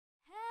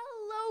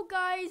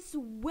guys,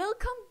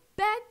 welcome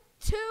back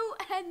to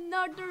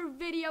another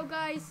video,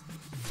 guys.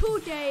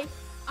 Today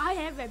I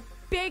have a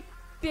big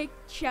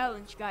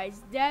challenge,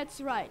 guys.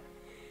 That's right.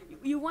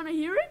 You want to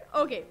hear it?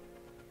 Okay.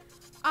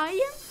 I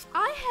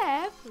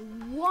have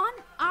 1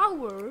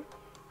 hour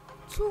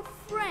to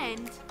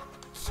friend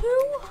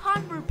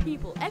 200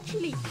 people.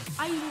 Actually,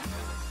 I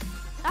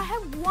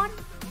have 1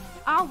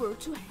 hour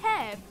to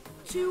have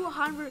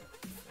 200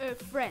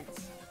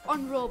 friends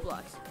on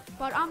Roblox.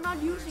 But I'm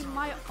not using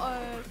my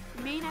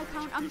main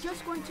account. I'm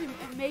just going to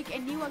make a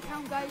new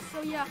account, guys.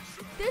 So yeah,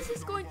 this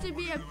is going to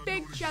be a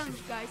big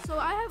challenge, guys. So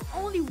I have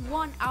only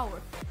 1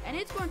 hour, and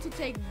it's going to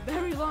take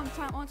very long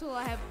time until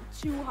I have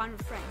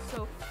 200 friends.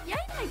 So yeah,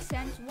 it makes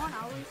sense. 1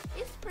 hour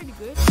is pretty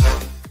good.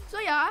 So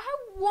yeah, I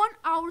have 1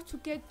 hour to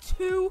get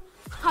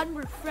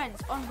 200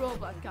 friends on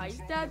Roblox, guys.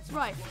 That's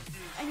right.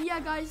 And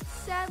yeah, guys,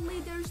 sadly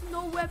there's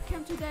no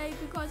webcam today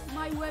because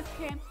my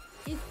webcam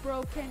is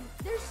broken.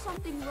 There's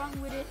something wrong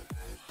with it.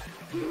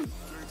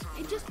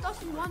 It just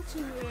doesn't want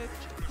to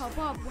pop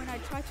up when I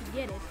try to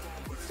get it.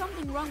 It's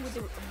something wrong with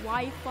the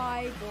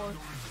Wi-Fi, or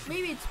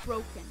maybe it's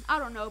broken. I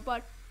don't know,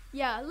 but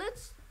yeah,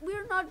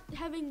 we're not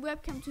having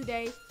webcam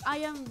today. I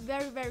am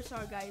very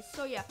sorry, guys.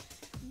 So yeah,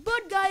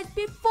 but guys,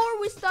 before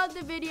we start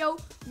the video,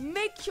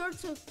 make sure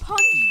to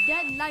punch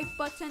that like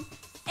button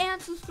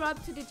and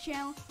subscribe to the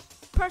channel.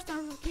 Press the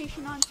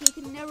notification on so you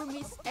can never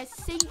miss a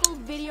single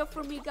video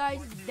from me,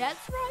 guys.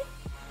 That's right.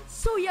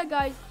 So yeah,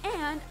 guys,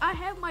 and I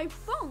have my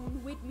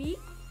phone with me,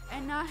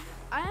 and I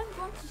am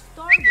going to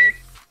start it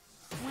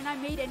when I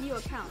made a new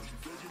account.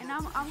 And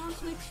I'm going to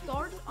click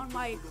start on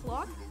my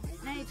clock,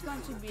 and then it's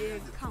going to be a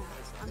count.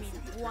 I mean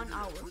 1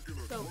 hour.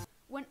 So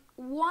when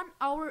 1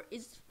 hour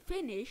is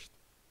finished,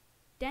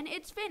 then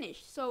it's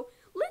finished. So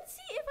let's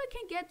see if I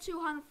can get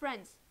 200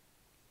 friends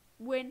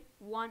when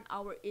 1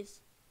 hour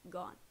is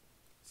gone.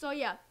 So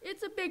yeah,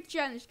 it's a big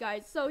challenge,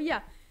 guys. So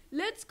yeah,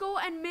 let's go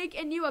and make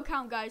a new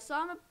account, guys. So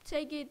I'm gonna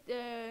take it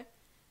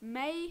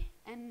May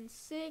and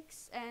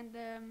 6, and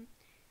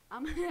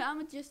I'm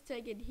gonna just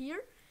take it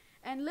here,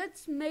 and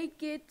let's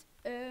make it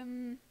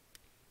I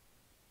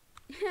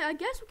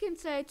guess we can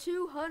say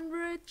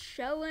 200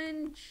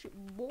 challenge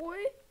boy.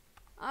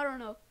 I don't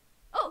know.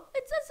 Oh,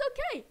 it says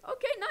okay.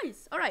 Okay,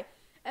 nice. All right,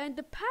 and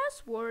the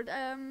password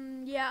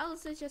yeah, I'll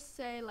just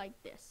say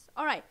like this.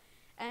 All right.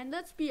 And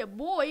let's be a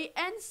boy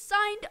and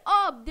signed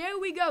up. There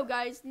we go,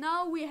 guys.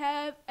 Now we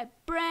have a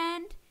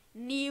brand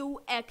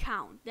new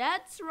account.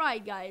 That's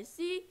right, guys.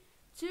 See,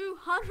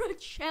 200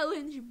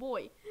 challenge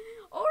boy.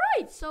 All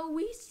right, so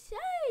we say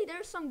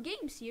there's some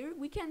games here.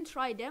 We can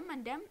try them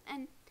and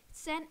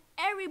send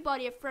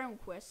everybody a friend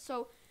request.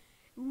 So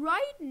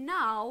right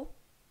now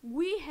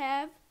we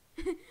have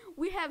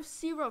we have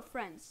 0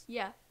 friends.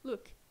 Yeah,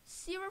 look,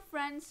 0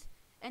 friends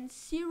and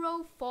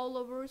 0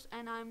 followers,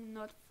 and I'm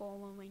not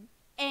following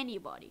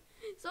anybody.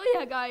 So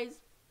yeah, guys,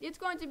 it's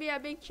going to be a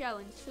big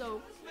challenge.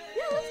 So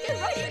yeah, let's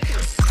get right into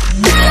it.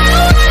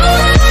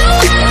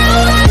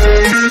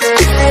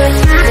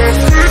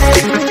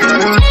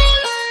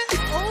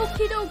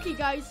 Okie dokie,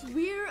 guys,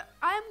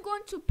 I'm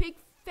going to pick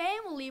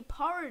Family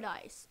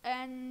Paradise,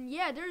 and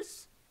yeah,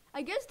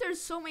 I guess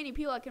there's so many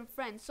people I can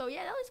friend. So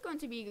yeah, that is going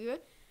to be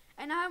good.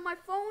 And I have my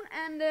phone,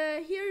 and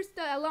here's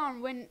the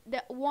alarm when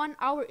the 1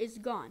 hour is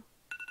gone.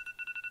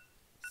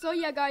 So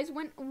yeah, guys,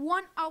 when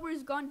 1 hour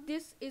is gone,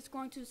 this is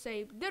going to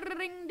say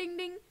ding ding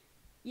ding.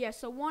 Yeah,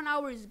 so 1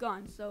 hour is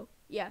gone. So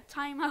yeah,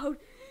 time out.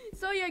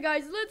 So yeah,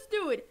 guys, let's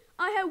do it.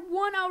 I have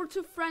 1 hour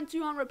to friend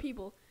 200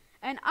 people,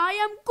 and I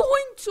am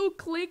going to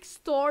click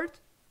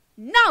start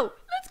now.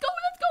 Let's go.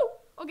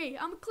 Okay,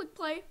 I'm gonna click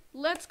play.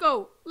 Let's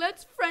go.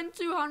 Let's friend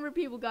 200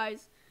 people,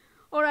 guys.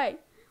 All right.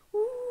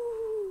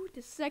 Ooh,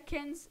 the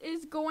seconds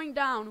is going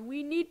down.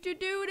 We need to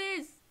do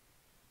this.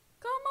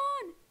 Come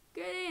on,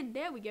 get in.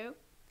 There we go.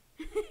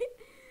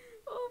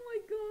 Oh my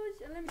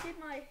gosh, let me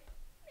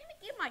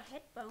get my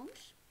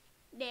headphones.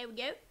 There we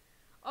go.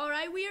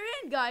 Alright, we are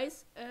in,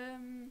 guys.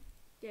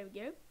 There we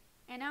go.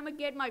 And I'm gonna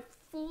get my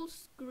full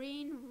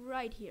screen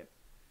right here.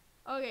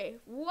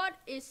 Okay, what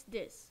is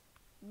this?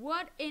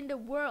 What in the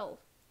world?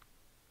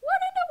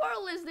 What in the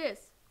world is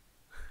this?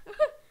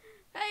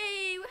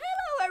 Hey,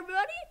 hello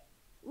everybody.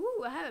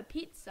 Ooh, I have a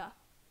pizza.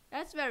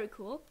 That's very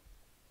cool.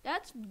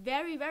 That's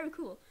very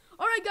cool.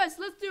 Alright, guys,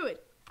 let's do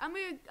it. I'm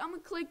gonna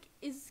click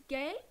is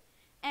gay,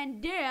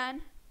 and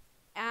then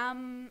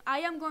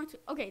I am going to,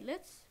 okay,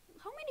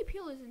 how many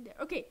people is in there?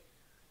 Okay,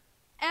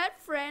 add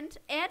friend,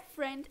 add.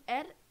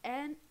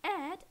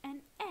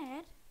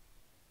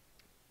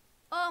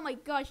 Oh my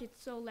gosh,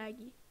 it's so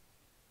laggy.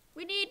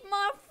 We need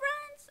more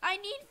friends. I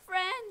need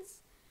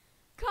friends.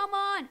 Come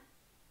on.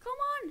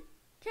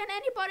 Can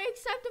anybody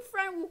accept a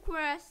friend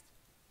request,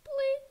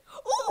 please?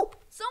 Oh,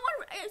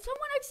 someone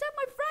accept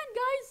my friend,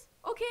 guys.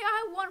 Okay,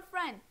 I have 1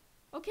 friend.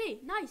 Okay,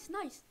 nice.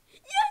 Yes,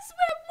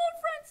 we have more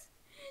friends.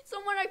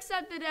 Someone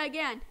accepted it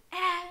again.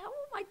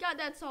 Oh my god,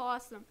 that's so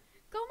awesome.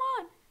 Come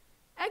on.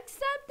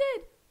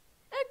 Accepted.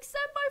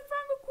 Accept my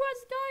friend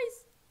request,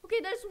 guys.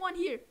 Okay, there's one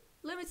here.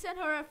 Let me send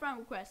her a friend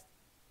request.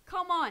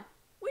 Come on.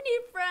 We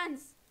need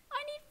friends.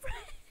 I need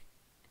friends.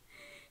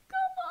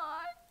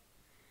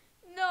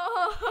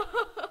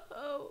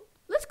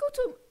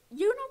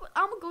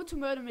 go to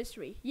murder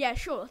mystery. Yeah,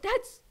 sure.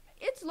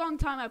 It's a long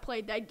time I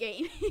played that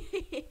game.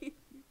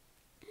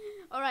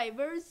 All right,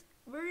 where's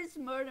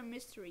murder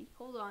mystery?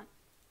 Hold on.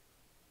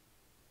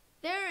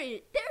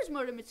 There's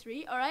murder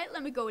mystery. All right,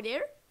 let me go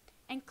there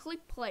and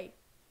click play.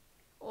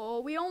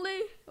 Oh,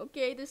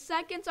 okay, the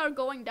seconds are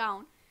going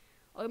down.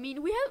 I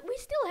mean, we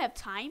still have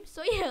time.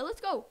 So yeah,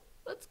 let's go.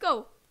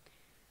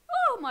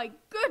 Oh my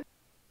goodness.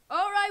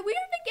 All right, we're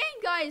in the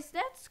game, guys.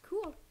 That's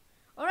cool.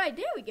 All right,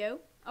 there we go.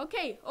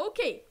 Okay.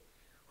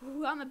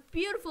 Ooh, I'm a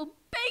beautiful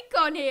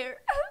bacon here.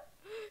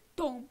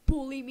 Don't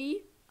bully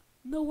me.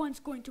 No one's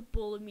going to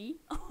bully me.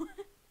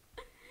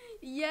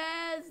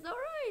 Yes, all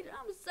right.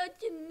 I'm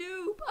such a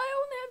noob. I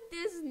only have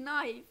this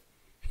knife.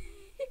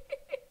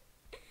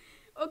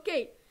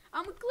 Okay,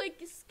 I'm gonna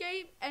click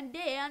escape and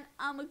then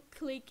I'm gonna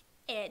click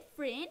add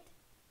friend.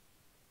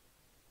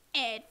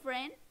 Add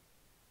friend.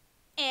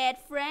 Add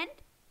friend.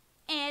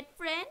 Add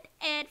friend.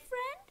 Add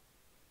friend.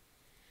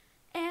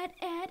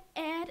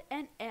 Add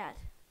and add.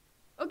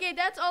 Okay,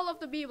 that's all of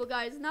the people,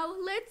 guys. Now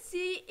let's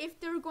see if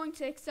they're going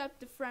to accept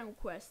the friend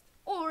request.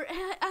 Or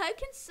I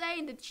can say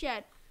in the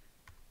chat,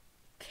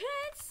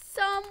 can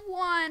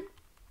someone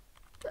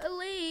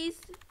please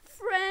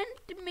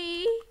friend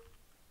me?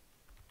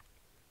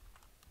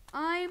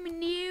 I'm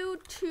new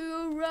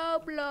to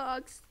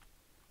Roblox.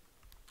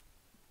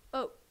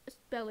 Oh, I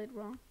spelled it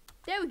wrong.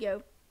 There we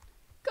go.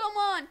 Come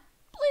on,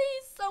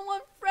 please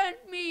someone friend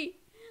me.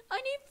 I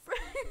need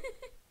friend.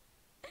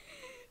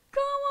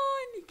 Come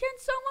on, can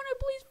someone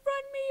please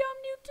friend me?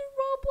 I'm new to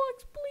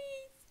Roblox,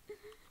 please.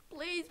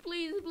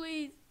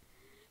 Please.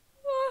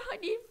 Oh, I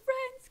need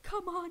friends,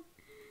 come on.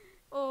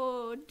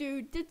 Oh,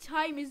 dude, the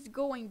time is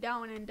going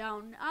down and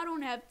down. I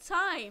don't have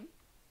time.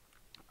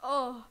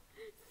 Oh,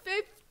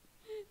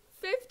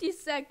 50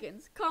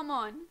 seconds, come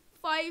on.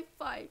 5.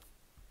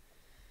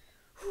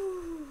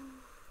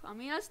 I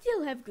mean, I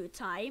still have good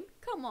time.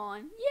 Come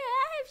on. Yeah,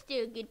 I have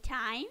still good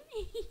time.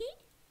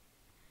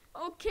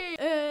 Okay,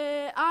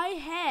 I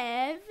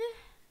have,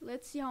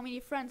 let's see how many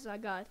friends I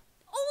got.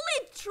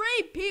 Only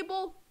 3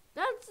 people.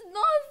 That's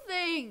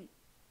nothing.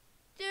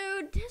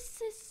 Dude,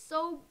 this is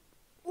so,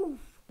 oof.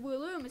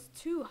 William is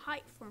too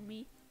high for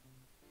me.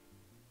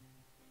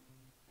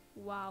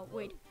 Wow,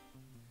 wait.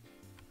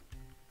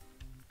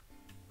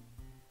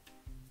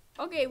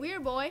 Okay, we're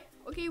boy.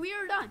 Okay, we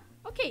are done.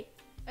 Okay,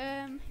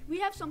 we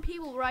have some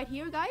people right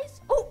here,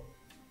 guys. Oh,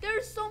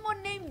 there's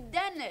someone named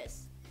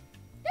Dennis.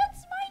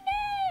 That's my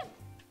name.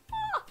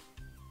 Ah.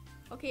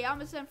 Okay, I'm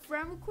gonna send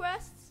friend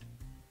requests.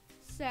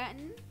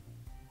 Send.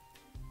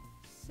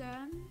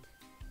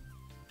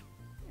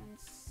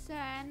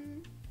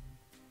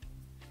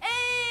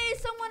 Hey,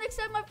 someone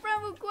accept my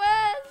friend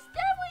request.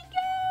 There we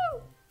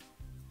go.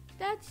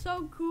 That's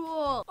so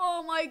cool.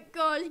 Oh my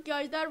gosh,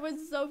 guys, that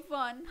was so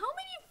fun. How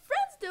many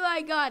friends do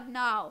I got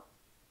now?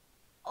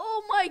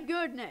 Oh my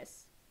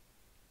goodness.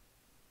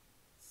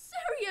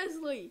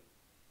 Seriously.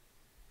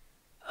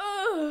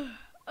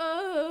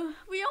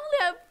 We only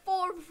have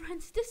 4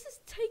 friends. This is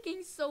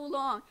taking so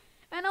long.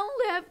 And I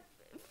only have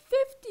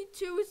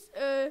 52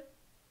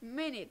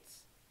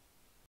 minutes.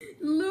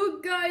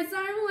 Look, guys,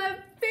 I only have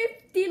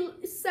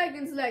 50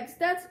 seconds left.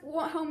 That's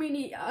how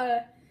many,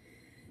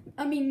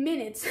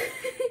 minutes.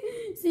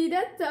 See,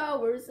 that's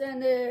hours.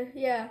 And,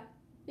 yeah,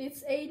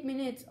 it's 8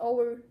 minutes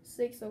over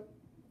 6 or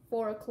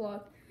 4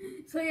 o'clock.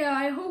 So, yeah,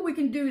 I hope we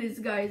can do this,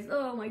 guys.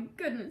 Oh, my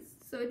goodness.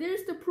 So,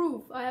 there's the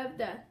proof. I have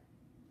that.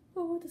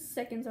 Oh, the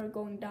seconds are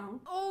going down.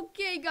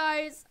 Okay,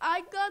 guys,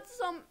 I got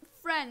some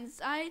friends.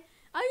 I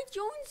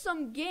joined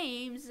some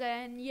games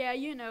and, yeah,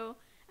 you know.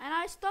 And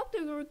I stopped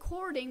the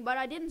recording, but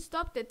I didn't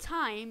stop the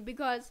time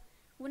because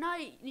when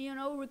I,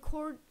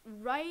 record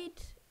right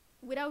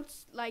without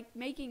like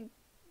making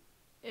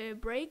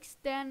breaks,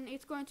 then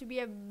it's going to be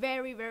a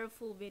very, very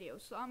full video.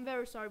 So I'm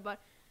very sorry,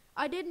 but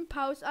I didn't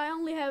pause. I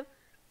only have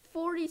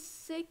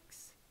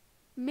 46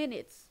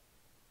 minutes.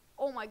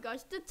 Oh my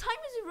gosh, the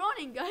time is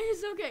running,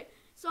 guys. Okay,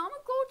 so I'm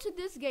gonna go to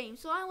this game.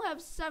 So I only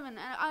have 7,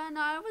 and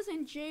I was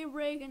in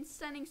jailbreak and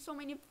sending so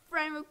many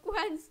friend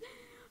requests.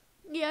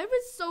 Yeah, it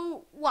was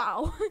so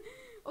wow.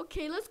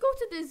 Okay, let's go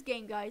to this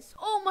game, guys.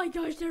 Oh my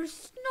gosh,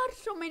 there's not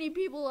so many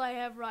people I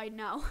have right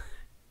now.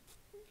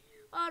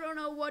 I don't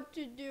know what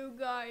to do,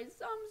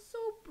 guys. I'm so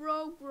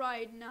broke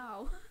right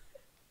now.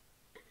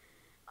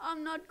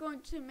 I'm not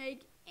going to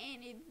make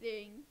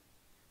anything.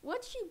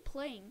 What's she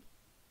playing?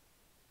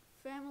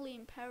 Family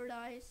in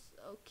Paradise.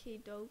 Okay,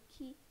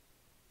 dokie.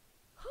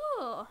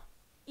 Huh.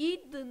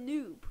 Eat the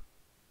noob.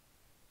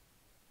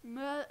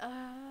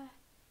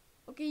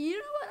 Okay, you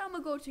know what? I'm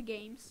gonna go to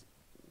games.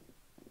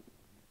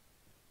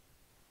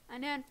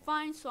 And then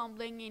find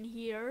something in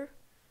here.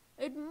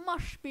 It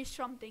must be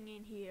something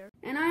in here.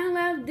 And I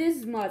only have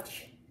this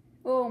much.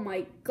 Oh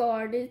my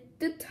god,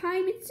 the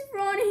time is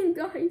running,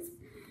 guys.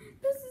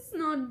 This is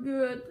not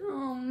good.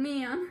 Oh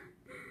man.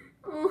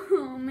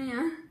 Oh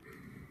man.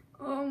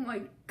 Oh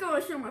my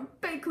gosh, I'm a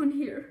bacon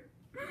here.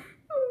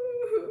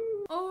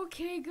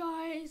 Okay,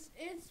 guys,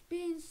 it's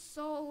been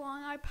so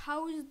long. I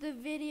paused the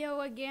video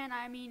again.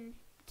 I mean,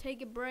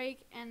 take a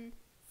break and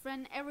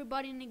friend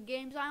everybody in the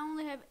games. I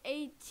only have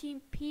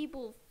 18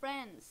 people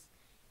friends.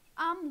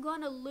 I'm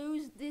gonna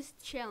lose this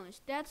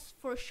challenge, that's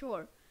for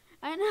sure.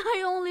 And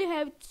I only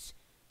have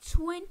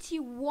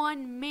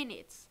 21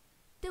 minutes.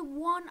 The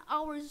 1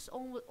 hour is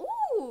almost.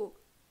 Ooh!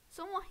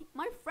 Someone,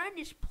 my friend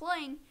is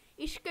playing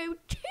Escape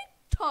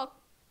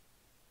TikTok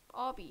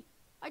obby.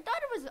 I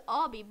thought it was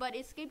obby, but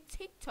Escape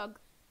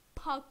TikTok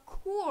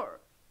parkour.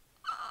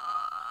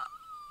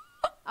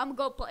 I'm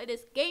gonna play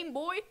this game,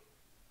 boy.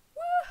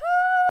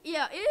 Woohoo!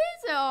 Yeah, it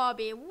is a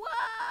hobby.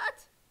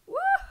 What?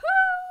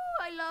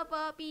 Woohoo! I love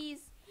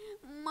hobbies.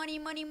 Money,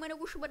 money, money.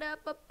 Alright,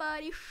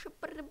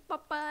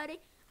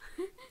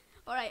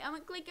 I'm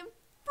gonna click and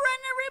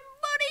friend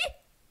everybody.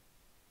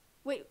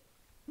 Wait,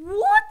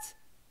 what?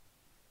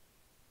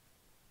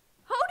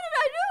 How did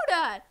I do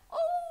that?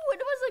 Oh,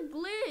 it was a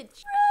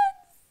glitch.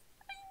 Friends!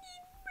 I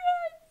need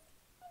friends.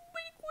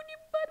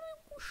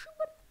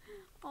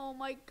 Oh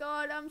my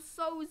god, I'm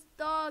so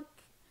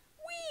stuck.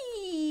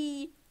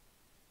 Wee!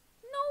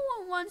 No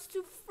one wants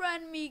to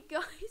friend me,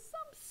 guys.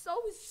 I'm so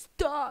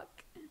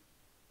stuck.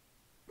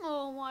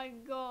 Oh my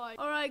god.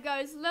 Alright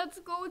guys, let's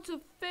go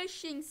to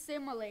fishing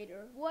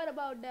simulator. What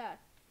about that?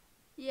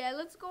 Yeah,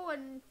 let's go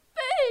and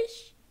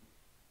fish.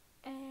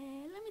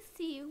 Let me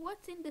see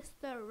what's in the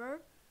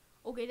server.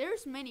 Okay,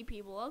 there's many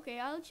people. Okay,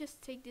 I'll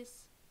just take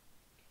this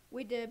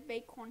with the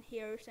bacon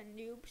hairs and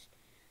noobs.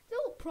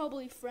 They'll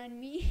probably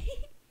friend me.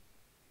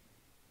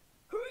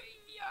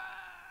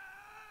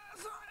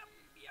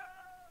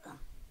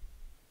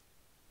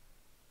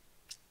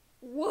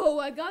 Whoa,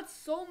 I got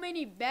so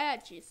many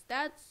badges.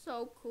 That's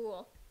so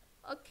cool.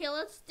 Okay,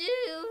 let's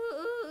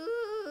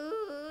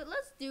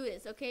do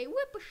this, okay?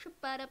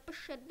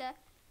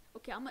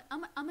 Okay, I'm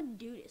gonna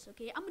do this,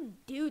 okay? I'm gonna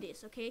do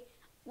this, okay?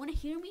 Wanna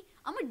hear me?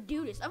 I'm gonna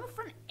do this. I'm in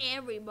front of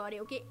everybody,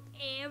 okay?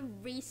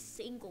 Every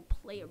single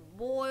player,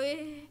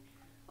 boy.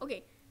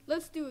 Okay,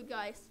 let's do it,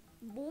 guys.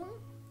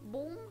 Boom,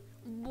 boom,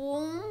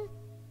 boom,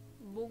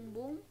 boom,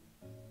 boom,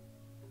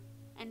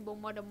 and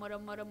boom, bottom,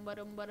 bottom, bottom,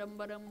 bottom, bottom,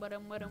 bottom,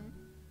 bottom, bottom.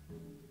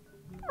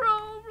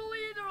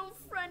 Probably they'll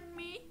friend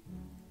me.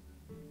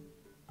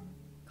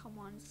 Come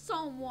on,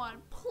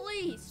 someone,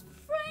 please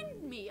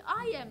friend me.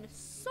 I am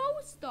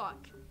so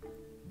stuck.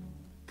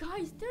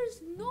 Guys,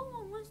 there's no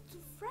one wants to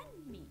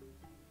friend me.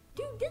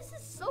 Dude, this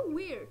is so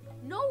weird.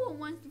 No one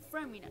wants to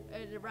friend me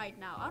right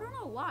now. I don't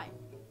know why.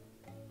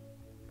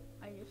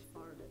 I just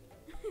farted.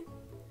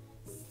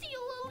 See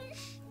you,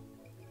 Lilish.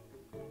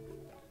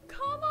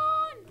 Come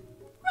on,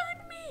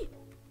 friend me.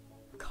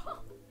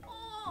 Come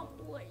on,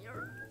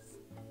 players.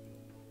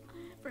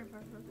 Friend.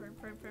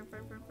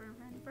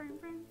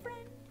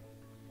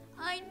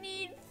 I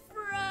need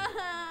friends.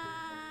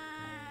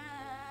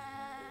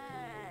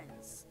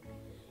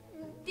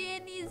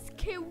 Dennis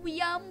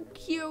Kewam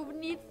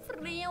need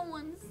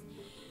friends.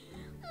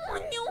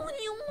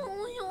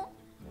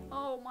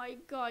 Oh my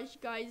gosh,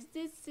 guys,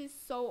 this is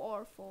so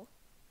awful.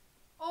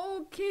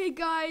 Okay,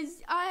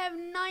 guys, I have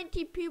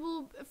 90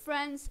 people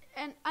friends,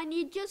 and I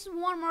need just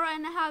one more,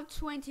 and I have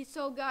 20.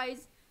 So,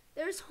 guys,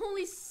 there's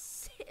only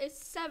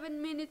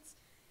 7 minutes.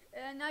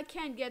 And I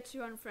can't get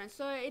 200 friends,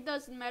 so it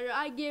doesn't matter.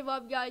 I give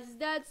up, guys.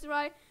 That's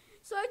right.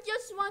 So I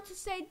just want to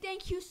say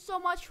thank you so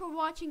much for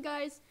watching,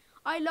 guys.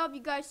 I love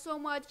you guys so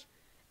much.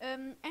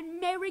 And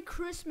Merry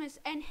Christmas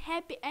and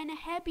a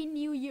Happy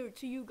New Year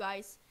to you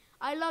guys.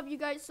 I love you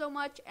guys so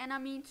much, and I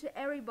mean to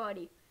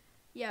everybody.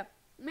 Yeah,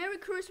 Merry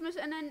Christmas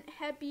and then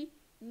Happy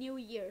New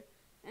Year.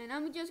 And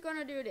I'm just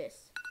gonna do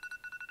this.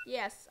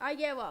 Yes, I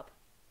gave up.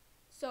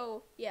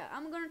 So yeah,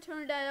 I'm gonna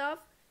turn that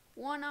off.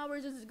 1 hour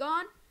is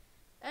gone.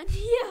 And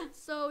yeah,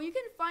 so you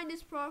can find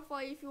this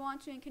profile if you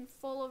want to and can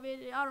follow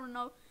it. I don't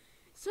know.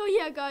 So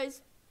yeah,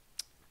 guys,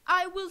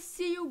 I will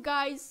see you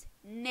guys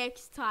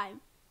next time.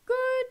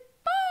 Good.